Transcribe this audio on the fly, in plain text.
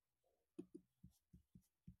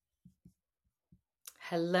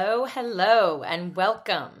Hello, hello, and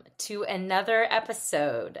welcome to another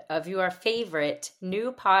episode of your favorite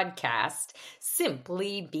new podcast,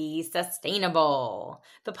 Simply Be Sustainable,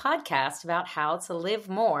 the podcast about how to live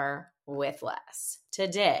more with less.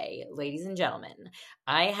 Today, ladies and gentlemen,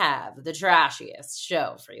 I have the trashiest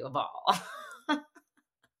show for you of all.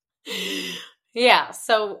 Yeah,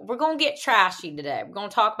 so we're going to get trashy today. We're going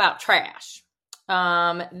to talk about trash.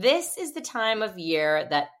 This is the time of year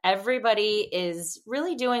that everybody is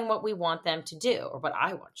really doing what we want them to do, or what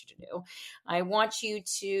I want you to do. I want you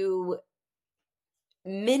to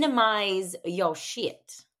minimize your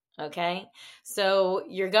shit. Okay. So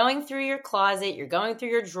you're going through your closet, you're going through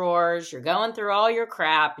your drawers, you're going through all your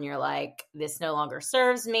crap, and you're like, this no longer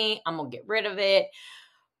serves me. I'm going to get rid of it.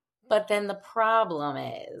 But then the problem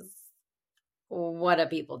is, what do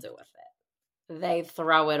people do with it? They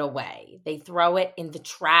throw it away. They throw it in the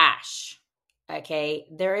trash. Okay.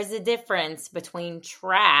 There is a difference between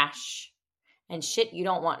trash and shit you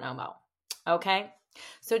don't want no more. Okay.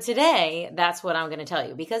 So today, that's what I'm going to tell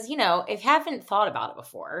you because, if you haven't thought about it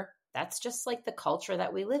before, that's just like the culture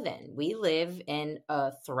that we live in. We live in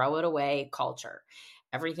a throw it away culture.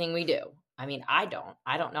 Everything we do. I mean, I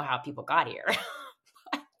don't know how people got here.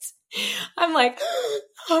 But I'm like,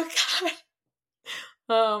 oh God.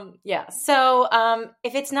 So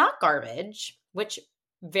if it's not garbage, which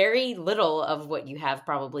very little of what you have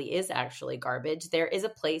probably is actually garbage, there is a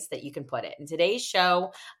place that you can put it. In today's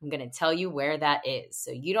show, I'm going to tell you where that is.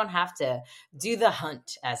 So you don't have to do the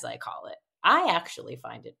hunt, as I call it. I actually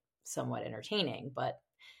find it somewhat entertaining, but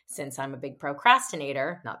since I'm a big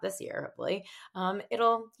procrastinator, not this year, hopefully,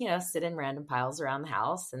 it'll, sit in random piles around the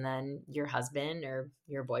house, and then your husband or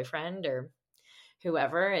your boyfriend or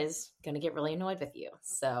whoever is going to get really annoyed with you.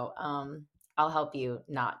 So I'll help you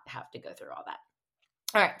not have to go through all that.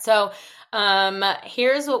 All right. So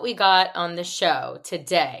here's what we got on the show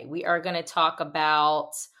today. We are going to talk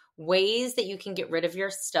about ways that you can get rid of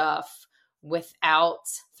your stuff without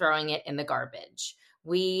throwing it in the garbage.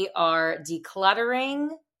 We are decluttering.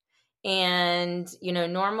 And,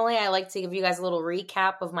 normally I like to give you guys a little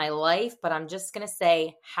recap of my life, but I'm just going to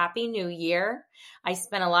say Happy New Year. I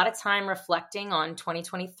spent a lot of time reflecting on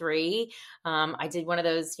 2023. I did one of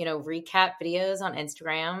those, recap videos on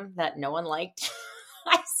Instagram that no one liked.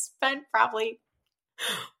 I spent probably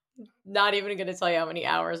not even going to tell you how many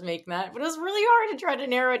hours making that, but it was really hard to try to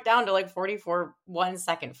narrow it down to like 44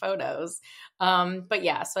 1-second photos. But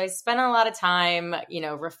yeah, so I spent a lot of time,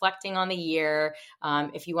 reflecting on the year.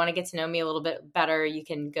 If you want to get to know me a little bit better, you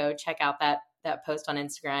can go check out that post on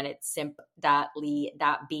Instagram. It's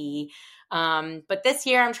simp.lee.b. But this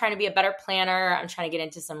year I'm trying to be a better planner. I'm trying to get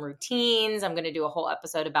into some routines. I'm going to do a whole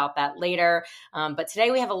episode about that later. But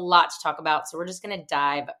today we have a lot to talk about, so we're just going to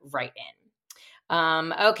dive right in.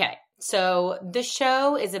 Okay, so the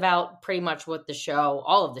show is about pretty much what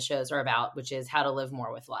all of the shows are about, which is how to live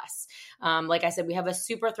more with less. Like I said, we have a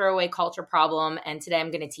super throwaway culture problem, and today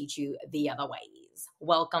I'm going to teach you the other ways.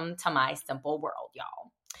 Welcome to my simple world,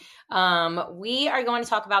 y'all. We are going to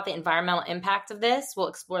talk about the environmental impact of this. We'll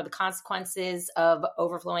explore the consequences of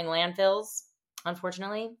overflowing landfills,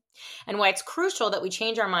 unfortunately, and why it's crucial that we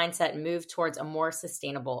change our mindset and move towards a more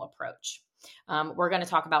sustainable approach. We're going to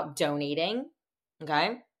talk about donating.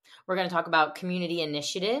 Okay. We're going to talk about community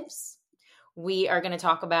initiatives. We are going to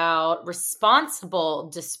talk about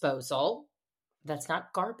responsible disposal. That's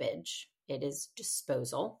not garbage. It is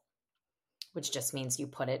disposal, which just means you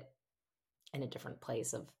put it in a different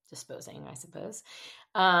place of disposing, I suppose.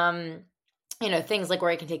 Things like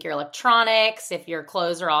where you can take your electronics, if your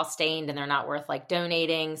clothes are all stained and they're not worth like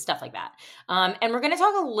donating, stuff like that. And we're going to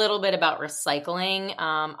talk a little bit about recycling.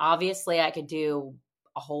 Obviously I could do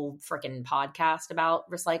a whole freaking podcast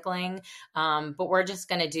about recycling. But we're just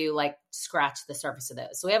going to do like scratch the surface of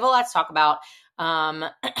those. So we have a lot to talk about.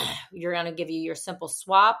 You're going to give you your simple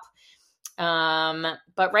swap.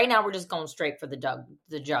 But right now we're just going straight for the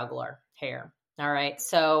juggler here. All right.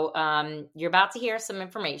 So you're about to hear some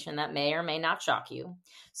information that may or may not shock you.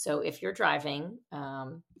 So if you're driving,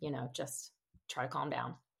 just try to calm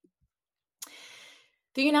down.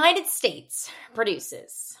 The United States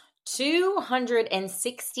produces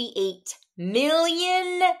 268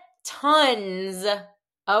 million tons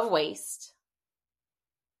of waste.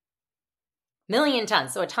 Million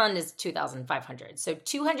tons. So a ton is 2,500. So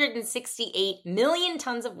 268 million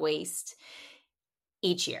tons of waste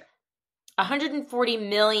each year. 140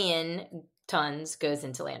 million tons goes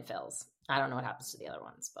into landfills. I don't know what happens to the other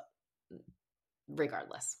ones, but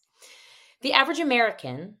regardless. The average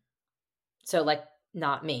American, so like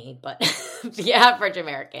not me, but the average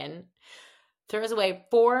American throws away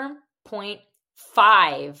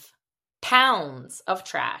 4.5 pounds of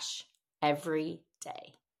trash every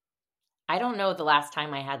day. I don't know the last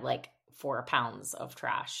time I had like 4 pounds of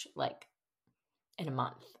trash, like in a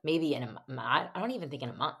month, maybe in a month. I don't even think in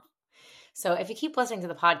a month. So if you keep listening to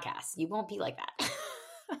the podcast, you won't be like that.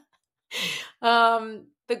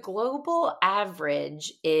 The global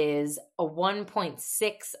average is a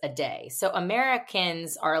 1.6 a day. So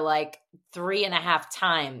Americans are like 3.5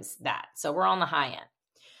 times that. So we're on the high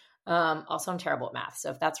end. Also, I'm terrible at math.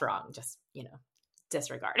 So if that's wrong, just,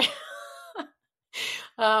 disregard.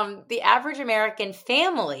 The average American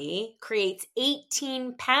family creates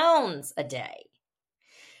 18 pounds a day.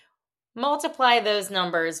 Multiply those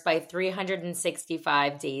numbers by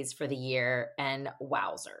 365 days for the year and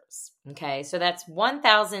wowzers. Okay, so that's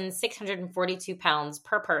 1,642 pounds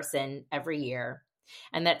per person every year.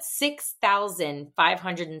 And that's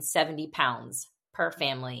 6,570 pounds per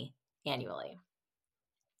family annually.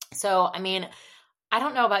 So, I mean, I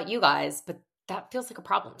don't know about you guys, but that feels like a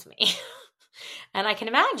problem to me. And I can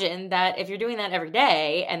imagine that if you're doing that every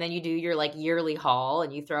day and then you do your like yearly haul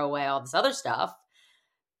and you throw away all this other stuff,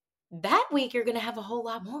 that week you're going to have a whole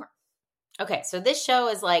lot more. Okay, so this show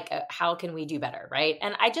is like, how can we do better, right?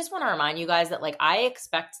 And I just want to remind you guys that like I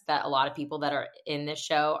expect that a lot of people that are in this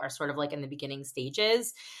show are sort of like in the beginning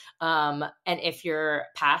stages. And if you're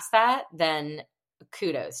past that, then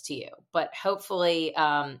kudos to you. But hopefully,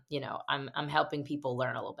 I'm helping people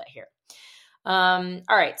learn a little bit here. All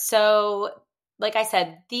right, so like I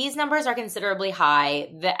said, these numbers are considerably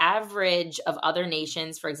high. The average of other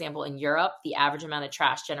nations, for example, in Europe, the average amount of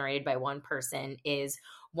trash generated by one person is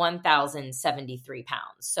 1,073 pounds.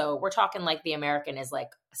 So we're talking like the American is like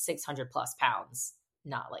 600 plus pounds,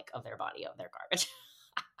 not like of their body, of their garbage.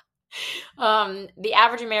 The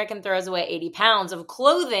average American throws away 80 pounds of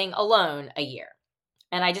clothing alone a year.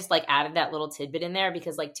 And I just like added that little tidbit in there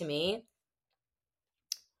because like to me,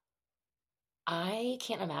 I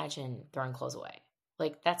can't imagine throwing clothes away.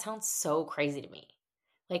 Like, that sounds so crazy to me.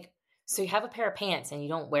 Like, so you have a pair of pants and you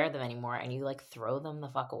don't wear them anymore and you like throw them the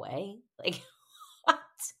fuck away? Like, what?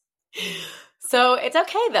 So it's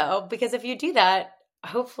okay though, because if you do that,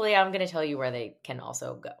 hopefully I'm going to tell you where they can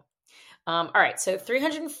also go. All right. So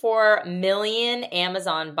 304 million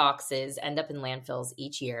Amazon boxes end up in landfills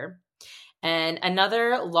each year. And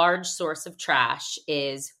another large source of trash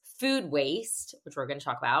is food waste, which we're going to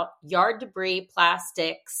talk about, yard debris,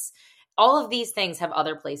 plastics. All of these things have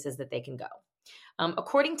other places that they can go.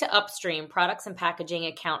 According to Upstream, products and packaging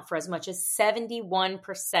account for as much as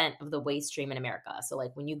 71% of the waste stream in America. So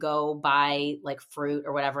like when you go buy like fruit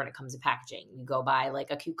or whatever and it comes in packaging, you go buy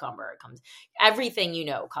like a cucumber, everything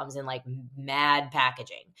comes in like mad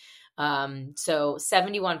packaging. So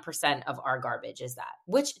 71% of our garbage is that,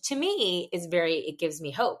 which to me is it gives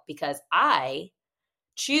me hope because I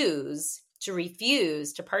choose to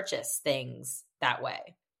refuse to purchase things that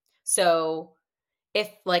way. So if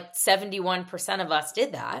like 71% of us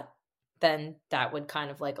did that, then that would kind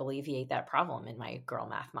of like alleviate that problem in my girl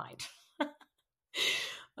math mind.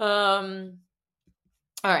 All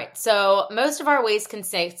right. So most of our waste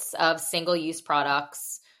consists of single-use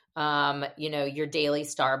products, your daily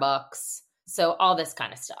Starbucks. So all this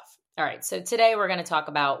kind of stuff. All right. So today we're going to talk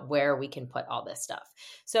about where we can put all this stuff.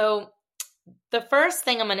 So the first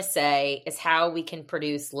thing I'm going to say is how we can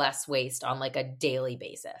produce less waste on like a daily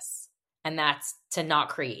basis. And that's to not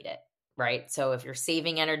create it, right? So if you're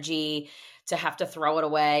saving energy to have to throw it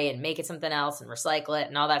away and make it something else and recycle it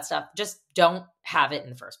and all that stuff, just don't have it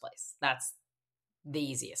in the first place. That's the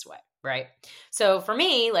easiest way, right? So for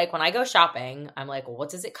me, like when I go shopping, I'm like, well, what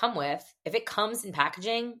does it come with? If it comes in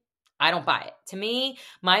packaging, I don't buy it. To me,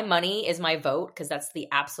 my money is my vote because that's the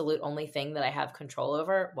absolute only thing that I have control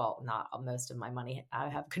over. Well, not most of my money I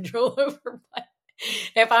have control over, but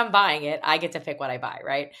if I'm buying it, I get to pick what I buy,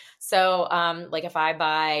 right? So, like if I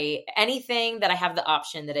buy anything that I have the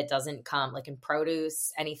option that it doesn't come, like in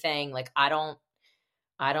produce, anything, like I don't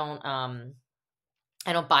buy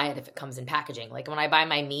it if it comes in packaging. Like when I buy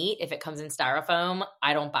my meat, if it comes in styrofoam,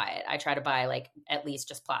 I don't buy it. I try to buy like at least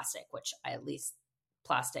just plastic, which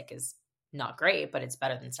plastic is not great, but it's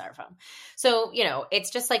better than styrofoam. So,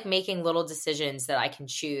 it's just like making little decisions that I can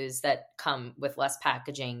choose that come with less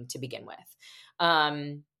packaging to begin with.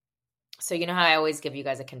 So how I always give you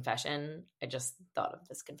guys a confession? I just thought of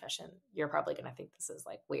this confession. You're probably going to think this is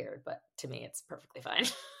like weird, but to me, it's perfectly fine.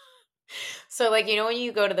 So like, when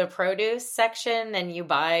you go to the produce section and you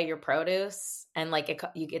buy your produce and like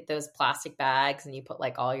you get those plastic bags and you put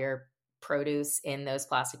like all your produce in those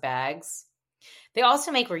plastic bags. They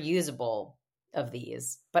also make reusable of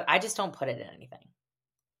these, but I just don't put it in anything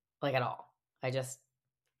like at all. I just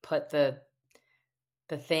put the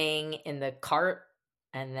thing in the cart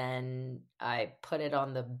and then I put it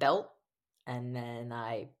on the belt, and then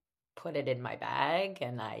I put it in my bag,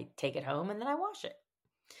 and I take it home, and then I wash it.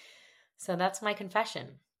 So that's my confession.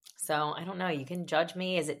 So I don't know. You can judge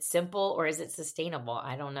me. Is it simple or is it sustainable?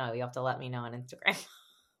 I don't know. You have to let me know on Instagram.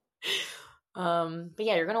 But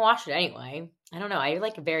yeah, you're gonna wash it anyway. I don't know. I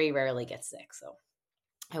like very rarely get sick, so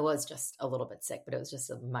I was just a little bit sick, but it was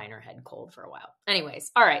just a minor head cold for a while.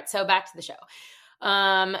 Anyways, all right. So back to the show.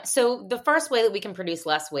 So the first way that we can produce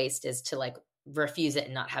less waste is to like refuse it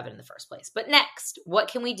and not have it in the first place. But next, what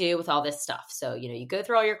can we do with all this stuff? So, you go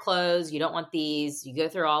through all your clothes, you don't want these, you go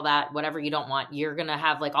through all that, whatever you don't want, you're going to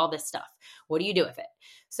have like all this stuff. What do you do with it?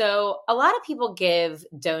 So a lot of people give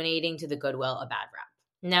donating to the Goodwill a bad rap.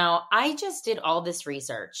 Now, I just did all this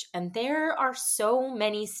research, and there are so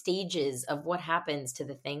many stages of what happens to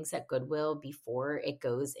the things at Goodwill before it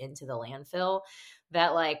goes into the landfill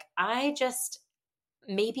that like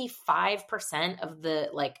maybe 5% of the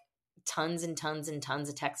like tons and tons and tons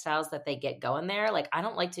of textiles that they get going there. Like, I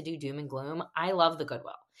don't like to do doom and gloom. I love the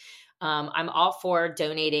Goodwill. I'm all for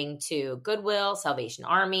donating to Goodwill, Salvation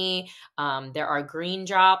Army. There are green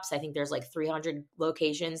drops. I think there's like 300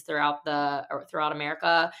 locations throughout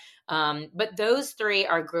America. But those three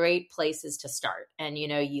are great places to start. And,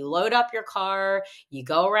 you load up your car, you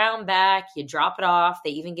go around back, you drop it off. They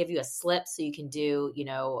even give you a slip so you can do,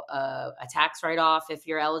 a tax write-off if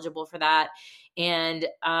you're eligible for that. And,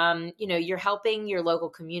 you're helping your local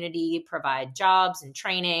community provide jobs and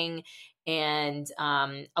training. And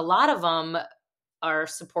a lot of them are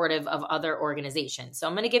supportive of other organizations. So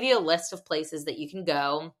I'm going to give you a list of places that you can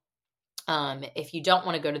go if you don't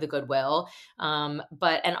want to go to the Goodwill. And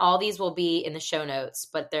all these will be in the show notes.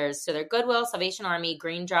 But they're Goodwill, Salvation Army,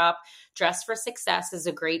 Green Drop, Dress for Success is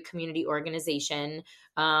a great community organization.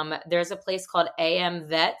 There's a place called AM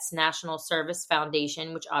Vets, National Service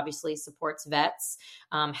Foundation, which obviously supports vets.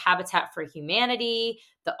 Habitat for Humanity,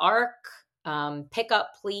 the ARC, Pick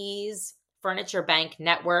Up Please, Furniture Bank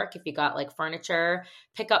Network, if you got like furniture,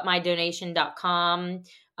 pickupmydonation.com.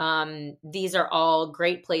 These are all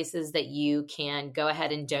great places that you can go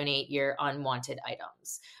ahead and donate your unwanted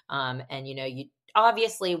items. And you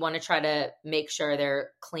obviously want to try to make sure they're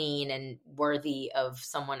clean and worthy of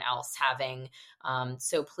someone else having.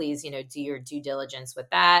 So please, do your due diligence with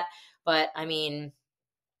that. But I mean,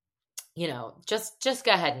 just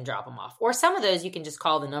go ahead and drop them off. Or some of those you can just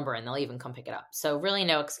call the number and they'll even come pick it up. So really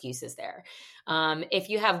no excuses there. If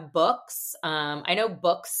you have books, I know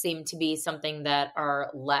books seem to be something that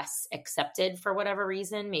are less accepted for whatever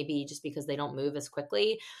reason, maybe just because they don't move as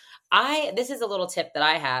quickly. This is a little tip that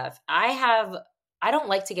I have. I don't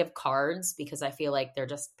like to give cards because I feel like they're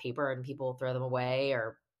just paper and people throw them away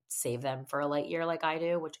or save them for a light year like I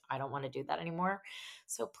do, which I don't want to do that anymore.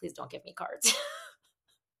 So please don't give me cards.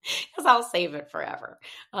 Because I'll save it forever.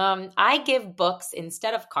 I give books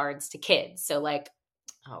instead of cards to kids. So like,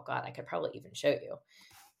 oh God, I could probably even show you.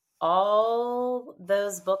 All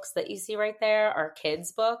those books that you see right there are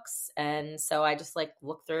kids' books. And so I just like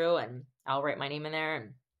look through and I'll write my name in there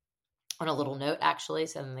and on a little note actually,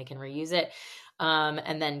 so then they can reuse it.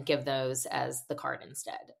 And then give those as the card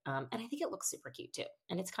instead. And I think it looks super cute too.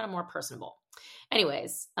 And it's kind of more personable.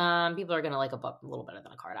 Anyways, people are going to like a book a little better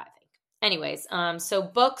than a card, I think. Anyways, so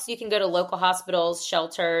books, you can go to local hospitals,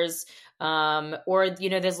 shelters, or,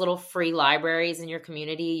 there's little free libraries in your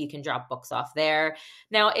community. You can drop books off there.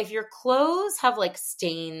 Now, if your clothes have like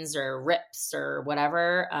stains or rips or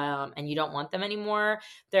whatever, and you don't want them anymore,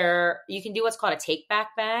 you can do what's called a take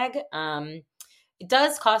back bag. It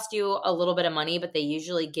does cost you a little bit of money, but they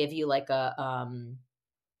usually give you like I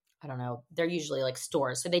don't know, they're usually like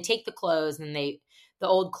stores. So they take the clothes and the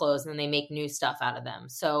old clothes and then they make new stuff out of them.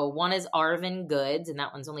 So one is Arvin Goods and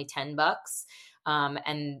that one's only $10.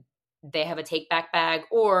 And they have a take back bag,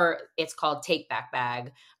 or it's called take back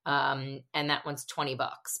bag. And that one's $20,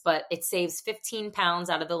 but it saves 15 pounds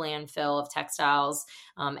out of the landfill of textiles,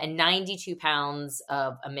 and 92 pounds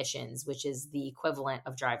of emissions, which is the equivalent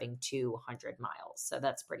of driving 200 miles. So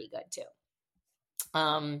that's pretty good too.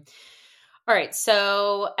 All right.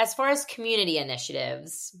 So as far as community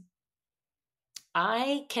initiatives,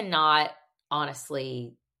 I cannot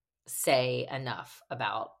honestly say enough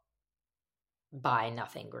about Buy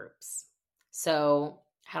Nothing groups. So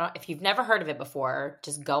if you've never heard of it before,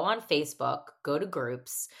 just go on Facebook, go to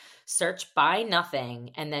groups, search Buy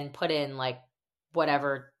Nothing, and then put in like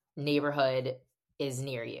whatever neighborhood is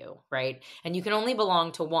near you, right? And you can only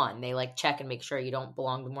belong to one. They like check and make sure you don't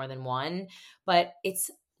belong to more than one, but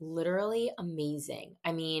it's literally amazing.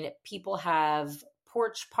 I mean, people have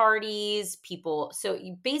porch parties, so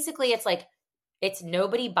basically it's like It's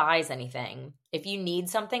nobody buys anything. If you need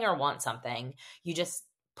something or want something, you just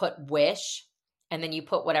put wish and then you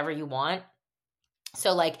put whatever you want.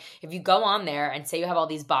 So like if you go on there and say you have all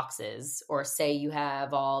these boxes or say you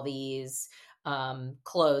have all these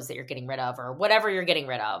clothes that you're getting rid of or whatever you're getting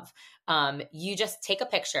rid of, you just take a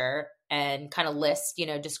picture and kind of list,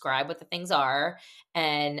 describe what the things are.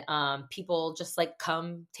 And people just like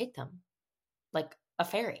come take them like a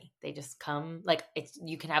fairy. They just come like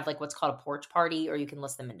you can have like what's called a porch party, or you can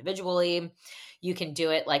list them individually. You can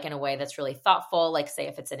do it like in a way that's really thoughtful. Like say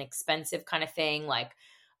if it's an expensive kind of thing, like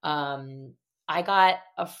I got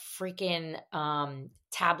a freaking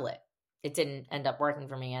tablet. It didn't end up working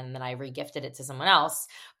for me, and then I regifted it to someone else.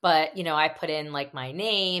 But, I put in like my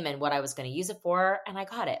name and what I was going to use it for, and I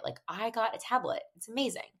got it. Like I got a tablet. It's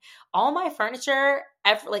amazing. All my furniture,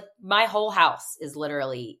 like my whole house is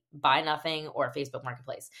literally buy nothing or Facebook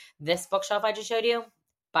Marketplace. This bookshelf I just showed you,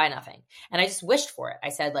 buy nothing. And I just wished for it. I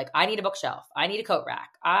said like, I need a bookshelf. I need a coat rack.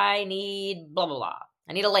 I need blah, blah, blah.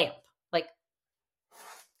 I need a lamp. Like,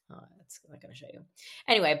 I'm not going to show you.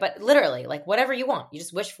 Anyway, but literally, like whatever you want, you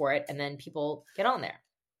just wish for it, and then people get on there.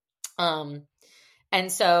 And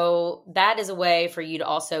so that is a way for you to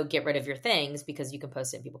also get rid of your things because you can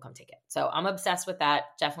post it and people come take it. So I'm obsessed with that.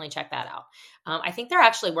 Definitely check that out. I think they're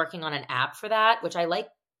actually working on an app for that, which I like.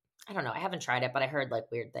 I don't know. I haven't tried it, but I heard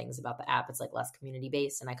like weird things about the app. It's like less community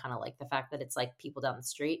based, and I kind of like the fact that it's like people down the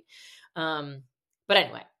street. But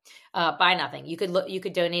anyway, buy nothing. You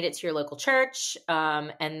could donate it to your local church,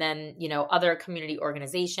 and then other community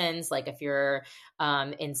organizations. Like if you're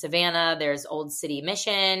in Savannah, there's Old City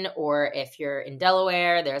Mission, or if you're in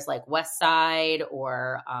Delaware, there's like West Side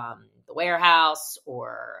or the Warehouse,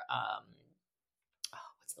 or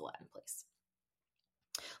what's the Latin place?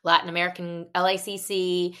 Latin American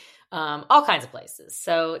LACC. All kinds of places.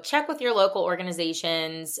 So check with your local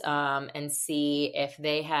organizations and see if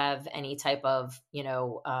they have any type of,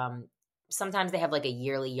 sometimes they have like a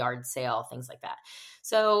yearly yard sale, things like that.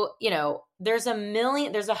 So, there's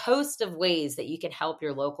a host of ways that you can help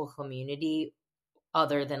your local community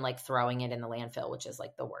other than like throwing it in the landfill, which is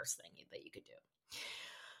like the worst thing that you could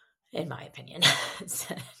do, in my opinion. It's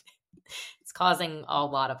causing a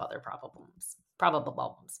lot of other problems.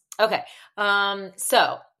 Okay.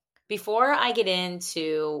 So before I get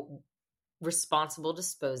into responsible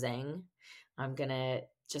disposing, I'm going to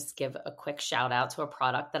just give a quick shout out to a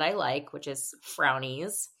product that I like, which is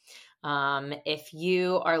Frownies. If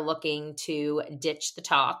you are looking to ditch the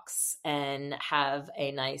tox and have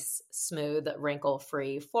a nice, smooth,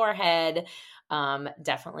 wrinkle-free forehead,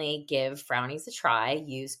 definitely give Frownies a try.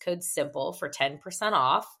 Use code SIMPLE for 10%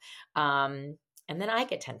 off. And then I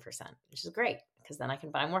get 10%, which is great because then I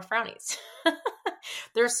can buy more Frownies.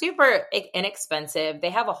 They're super inexpensive. They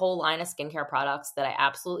have a whole line of skincare products that I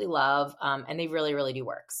absolutely love, and they really, really do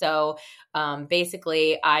work. So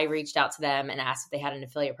basically, I reached out to them and asked if they had an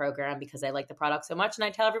affiliate program because I like the product so much, and I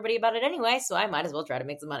tell everybody about it anyway, so I might as well try to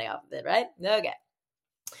make some money off of it, right? Okay.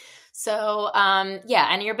 So,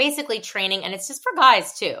 and you're basically training, and it's just for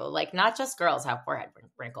guys too, like not just girls have forehead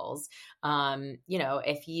wrinkles.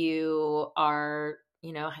 If you are,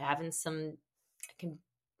 having can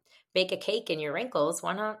bake a cake in your wrinkles,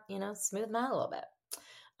 why not, smooth them out a little bit.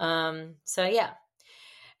 So yeah.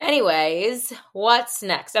 Anyways, what's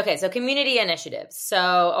next? Okay, so community initiatives.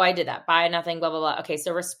 So, I did that. Buy nothing, blah, blah, blah. Okay,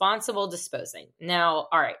 so responsible disposing. Now,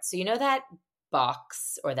 all right, so that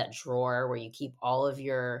box or that drawer where you keep all of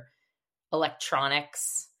your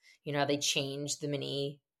electronics, they changed the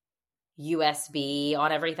mini USB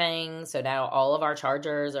on everything. So now all of our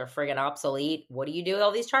chargers are friggin' obsolete. What do you do with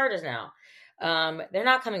all these chargers now? They're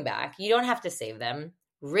not coming back. You don't have to save them.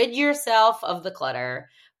 Rid yourself of the clutter,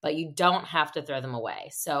 but you don't have to throw them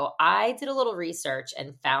away. So I did a little research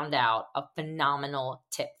and found out a phenomenal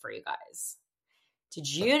tip for you guys. Did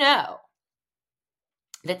you know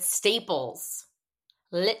that Staples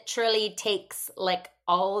literally takes like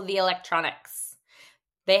all of the electronics?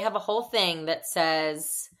 They have a whole thing that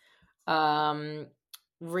says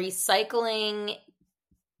recycling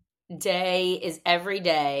day is every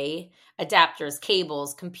day. Adapters,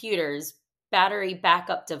 cables, computers, battery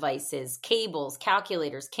backup devices, cables,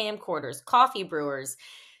 calculators, camcorders, coffee brewers,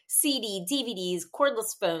 CD, DVDs,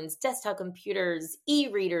 cordless phones, desktop computers,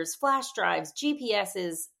 e-readers, flash drives,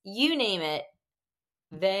 GPSs, you name it,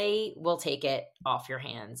 they will take it off your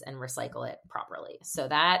hands and recycle it properly. So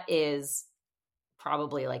that is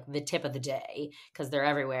probably like the tip of the day because they're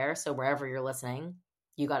everywhere. So wherever you're listening,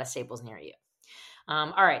 you got a Staples near you.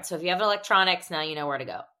 All right. So if you have electronics, now you know where to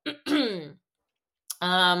go.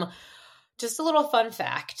 Just a little fun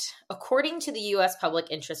fact. According to the U.S. Public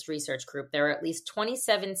Interest Research Group, there are at least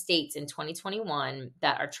 27 states in 2021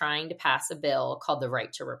 that are trying to pass a bill called the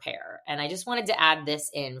Right to Repair. And I just wanted to add this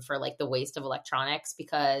in for like the waste of electronics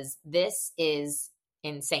because this is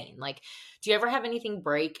insane. Like, do you ever have anything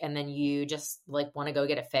break and then you just like want to go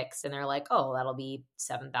get it fixed and they're like, oh, that'll be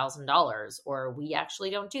 $7,000, or we actually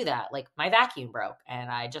don't do that. Like my vacuum broke and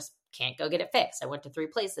I just can't go get it fixed. I went to 3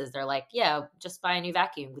 places. They're like, yeah, just buy a new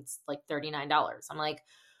vacuum. It's like $39. I'm like,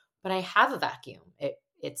 but I have a vacuum.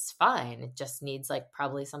 It's fine. It just needs like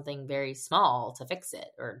probably something very small to fix it,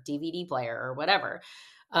 or DVD player or whatever.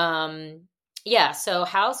 Yeah, so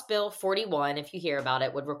House Bill 41, if you hear about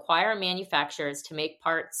it, would require manufacturers to make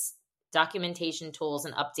parts, documentation tools,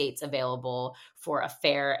 and updates available for a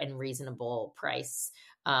fair and reasonable price.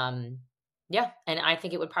 Yeah, and I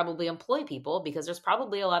think it would probably employ people because there's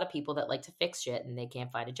probably a lot of people that like to fix shit and they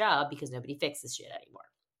can't find a job because nobody fixes shit anymore.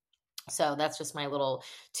 So that's just my little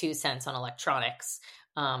 2 cents on electronics.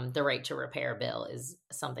 The Right to Repair bill is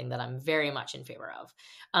something that I'm very much in favor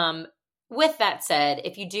of. With that said,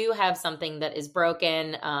 if you do have something that is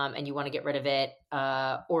broken and you want to get rid of it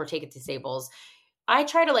or take it to Staples, I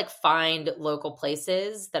try to like find local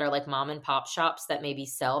places that are like mom and pop shops that maybe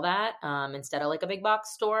sell that instead of like a big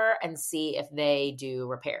box store, and see if they do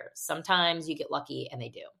repairs. Sometimes you get lucky and they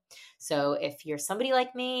do. So if you're somebody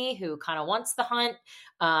like me who kind of wants the hunt,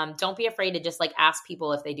 don't be afraid to just like ask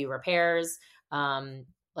people if they do repairs.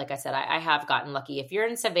 Like I said, I have gotten lucky. If you're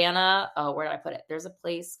in Savannah, where did I put it? There's a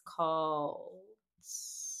place called,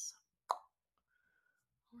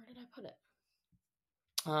 where did I put it?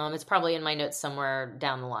 It's probably in my notes somewhere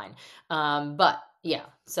down the line. But yeah,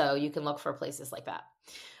 so you can look for places like that.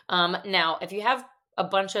 Now, if you have a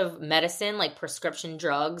bunch of medicine, like prescription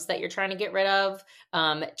drugs that you're trying to get rid of,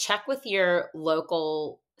 check with your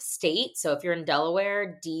local state. So if you're in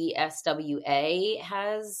Delaware, DSWA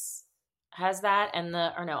has that, and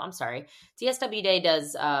DSWA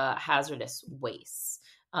does hazardous waste.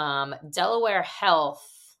 Delaware Health,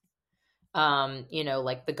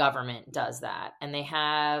 like the government does that, and they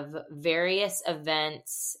have various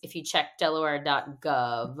events. If you check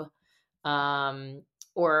delaware.gov,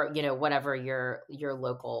 or whatever your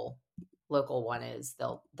local one is,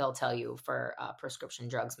 they'll tell you for prescription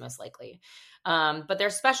drugs most likely. But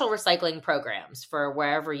there's special recycling programs for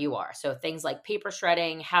wherever you are. So things like paper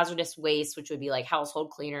shredding, hazardous waste, which would be like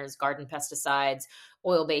household cleaners, garden pesticides,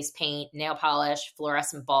 oil-based paint, nail polish,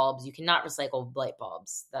 fluorescent bulbs. You cannot recycle light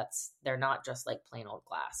bulbs. They're not just like plain old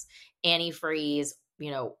glass. Antifreeze,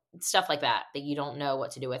 stuff like that you don't know what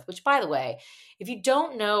to do with, which, by the way, if you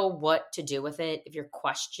don't know what to do with it, if you're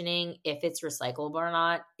questioning if it's recyclable or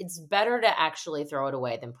not, it's better to actually throw it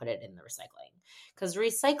away than put it in the recycling. Because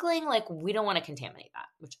recycling, like, we don't want to contaminate that,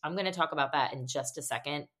 which I'm going to talk about that in just a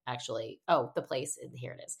second. Actually, the place,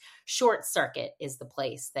 here it is. Short Circuit is the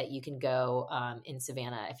place that you can go in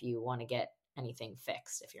Savannah if you want to get anything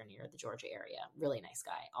fixed, if you're near the Georgia area. Really nice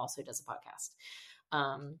guy. Also does a podcast.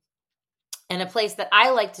 And a place that I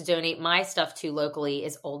like to donate my stuff to locally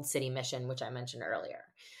is Old City Mission, which I mentioned earlier.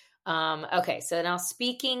 Okay, so now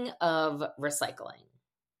speaking of recycling,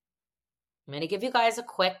 I'm going to give you guys a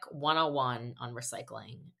quick 101 on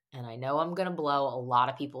recycling. And I know I'm going to blow a lot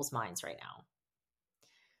of people's minds right now.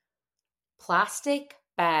 Plastic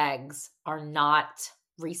bags are not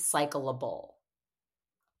recyclable.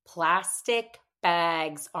 Plastic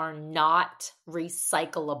bags are not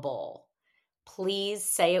recyclable. Please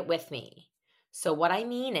say it with me. So what I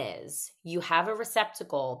mean is, you have a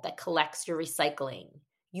receptacle that collects your recycling.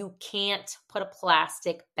 You can't put a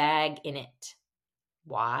plastic bag in it.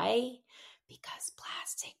 Why? Because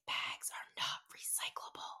plastic bags are not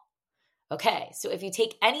recyclable. Okay, so if you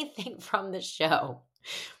take anything from the show,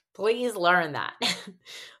 please learn that.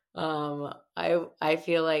 I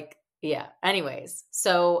feel like, yeah. Anyways,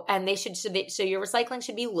 so your recycling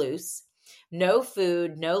should be loose. No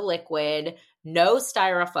food, no liquid, no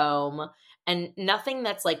styrofoam, and nothing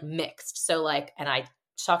that's like mixed. So like, and I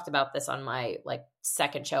talked about this on my like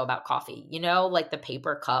second show about coffee, like the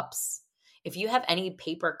paper cups. If you have any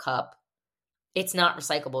paper cup, it's not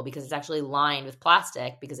recyclable because it's actually lined with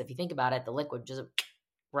plastic, because if you think about it, the liquid just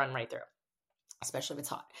run right through, especially if it's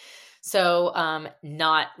hot. So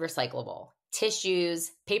not recyclable. Tissues,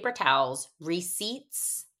 paper towels,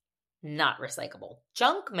 receipts, not recyclable.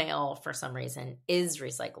 Junk mail, for some reason, is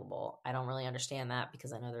recyclable. I don't really understand that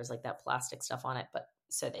because I know there's like that plastic stuff on it, but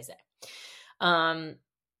so they say.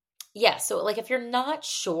 Yeah, so like if you're not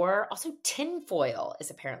sure, also tinfoil is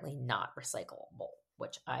apparently not recyclable,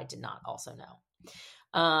 which I did not also know.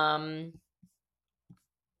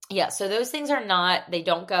 Yeah, so those things they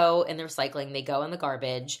don't go in the recycling, they go in the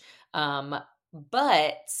garbage.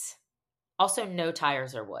 But also no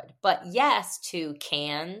tires or wood. But yes to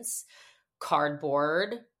cans,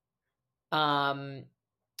 cardboard, plain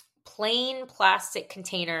plastic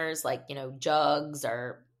containers like, jugs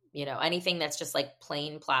or, anything that's just like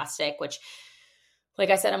plain plastic, which, like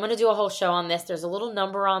I said, I'm going to do a whole show on this. There's a little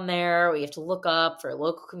number on there. We have to look up for a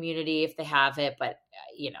local community if they have it, but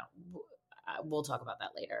we'll talk about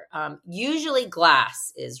that later. Usually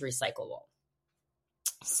glass is recyclable.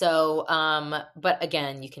 So, but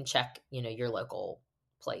again, you can check, your local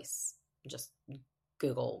place. Just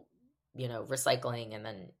Google, recycling and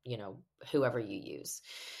then, whoever you use.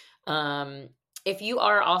 If you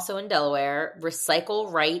are also in Delaware,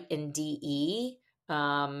 Recycle Right in DE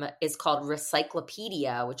is called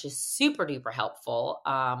Recyclopedia, which is super duper helpful.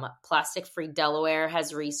 Plastic Free Delaware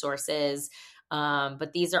has resources,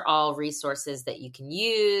 but these are all resources that you can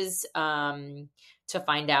use to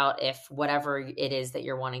find out if whatever it is that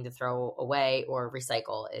you're wanting to throw away or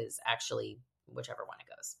recycle is actually whichever one it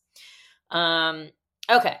goes.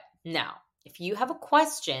 Okay, now, if you have a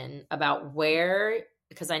question about where,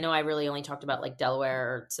 because I know I really only talked about like Delaware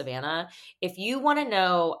or Savannah, if you want to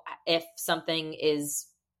know if something is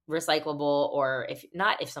recyclable or if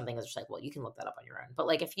something is recyclable, you can look that up on your own. But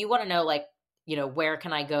like if you want to know like, where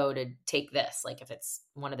can I go to take this? Like if it's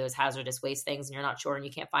one of those hazardous waste things and you're not sure and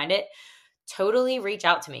you can't find it, totally reach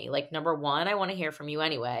out to me. Like number one, I want to hear from you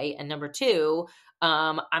anyway. And number two,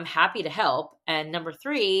 I'm happy to help. And number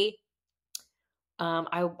three,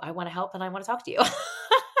 I want to help and I want to talk to you.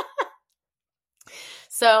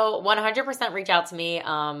 So 100% reach out to me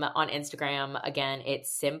on Instagram. Again,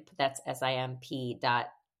 it's simp, that's simp.ly.b,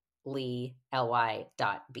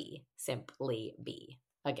 simply b.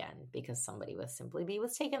 Again, because somebody with Simply Be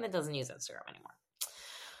was taken that doesn't use Instagram anymore.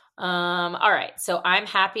 All right. So I'm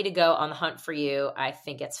happy to go on the hunt for you. I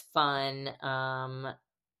think it's fun.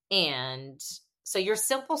 And so your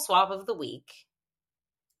simple swap of the week,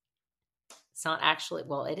 it's not actually,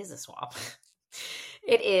 well, it is a swap.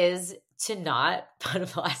 It is to not put a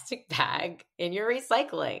plastic bag in your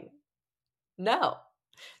recycling. No,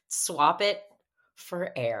 swap it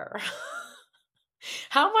for air.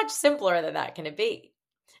 How much simpler than that can it be?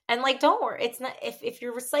 And like, don't worry, it's not, if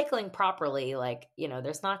you're recycling properly, like,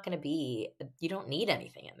 there's not going to be, you don't need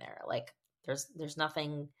anything in there. Like there's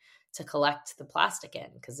nothing to collect the plastic in.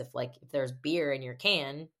 Cause if there's beer in your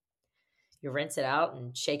can, you rinse it out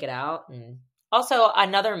and shake it out. And also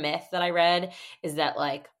another myth that I read is that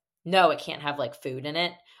like, no, it can't have like food in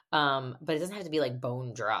it. But it doesn't have to be like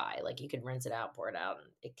bone dry. Like you could rinse it out, pour it out, and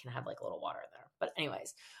it can have like a little water in there. But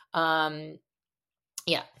anyways,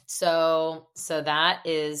 yeah. So that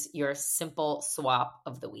is your simple swap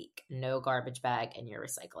of the week. No garbage bag in your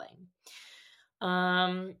recycling.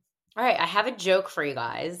 All right. I have a joke for you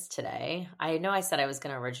guys today. I know I said I was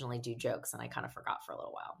going to originally do jokes and I kind of forgot for a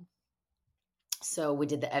little while. So we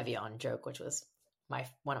did the Evian joke, which was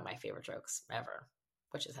one of my favorite jokes ever,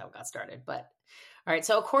 which is how it got started. But all right.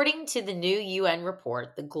 So according to the new UN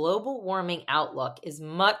report, the global warming outlook is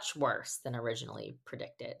much worse than originally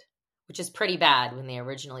predicted, which is pretty bad when they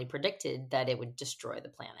originally predicted that it would destroy the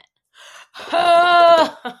planet.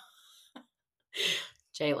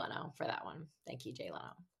 Jay Leno for that one. Thank you, Jay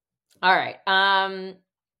Leno. All right.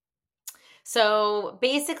 So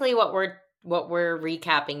basically what we're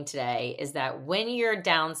recapping today is that when you're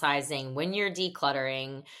downsizing, when you're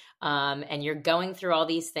decluttering, and you're going through all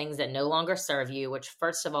these things that no longer serve you, which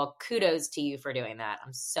first of all, kudos to you for doing that.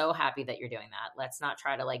 I'm so happy that you're doing that. Let's not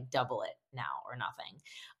try to like double it now or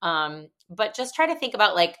nothing. But just try to think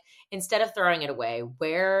about like, instead of throwing it away,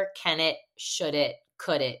 where can it, should it,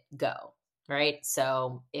 could it go? Right.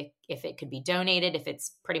 So if it could be donated, if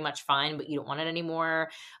it's pretty much fine, but you don't want it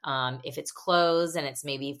anymore, if it's clothes and it's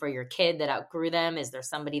maybe for your kid that outgrew them, is there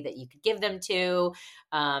somebody that you could give them to?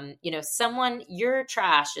 Your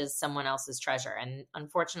trash is someone else's treasure. And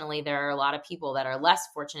unfortunately, there are a lot of people that are less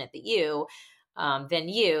fortunate than you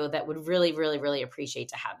that would really, really, really appreciate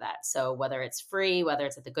to have that. So whether it's free, whether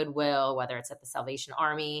it's at the Goodwill, whether it's at the Salvation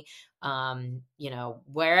Army,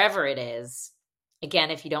 wherever it is.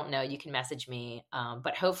 Again, if you don't know, you can message me.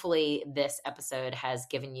 But hopefully this episode has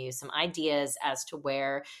given you some ideas as to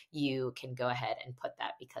where you can go ahead and put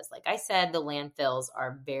that. Because like I said, the landfills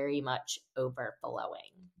are very much overflowing.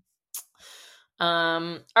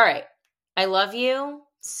 All right. I love you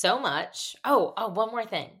so much. Oh, one more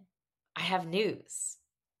thing. I have news.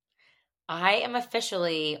 I am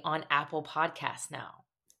officially on Apple Podcasts now.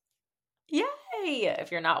 Yay! If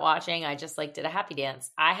you're not watching, I just did a happy dance.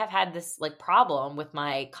 I have had this problem with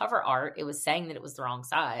my cover art. It was saying that it was the wrong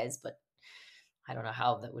size, but I don't know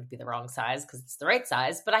how that would be the wrong size because it's the right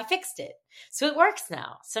size, but I fixed it. So it works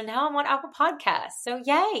now. So now I'm on Apple Podcasts. So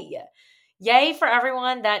yay. Yay for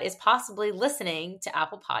everyone that is possibly listening to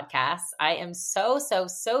Apple Podcasts. I am so, so,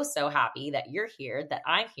 so, so happy that you're here, that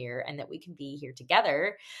I'm here, and that we can be here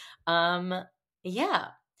together. Yeah.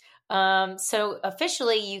 So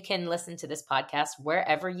officially you can listen to this podcast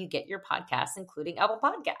wherever you get your podcasts, including Apple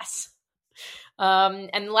Podcasts.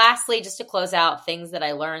 And lastly, just to close out things that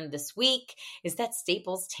I learned this week is that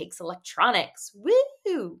Staples takes electronics.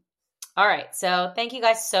 Woo! All right. So thank you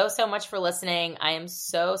guys so, so much for listening. I am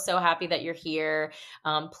so, so happy that you're here.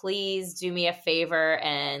 Please do me a favor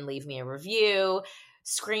and leave me a review.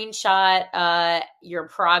 Screenshot your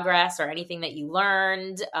progress or anything that you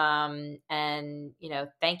learned. And,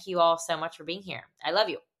 thank you all so much for being here. I love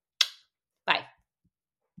you.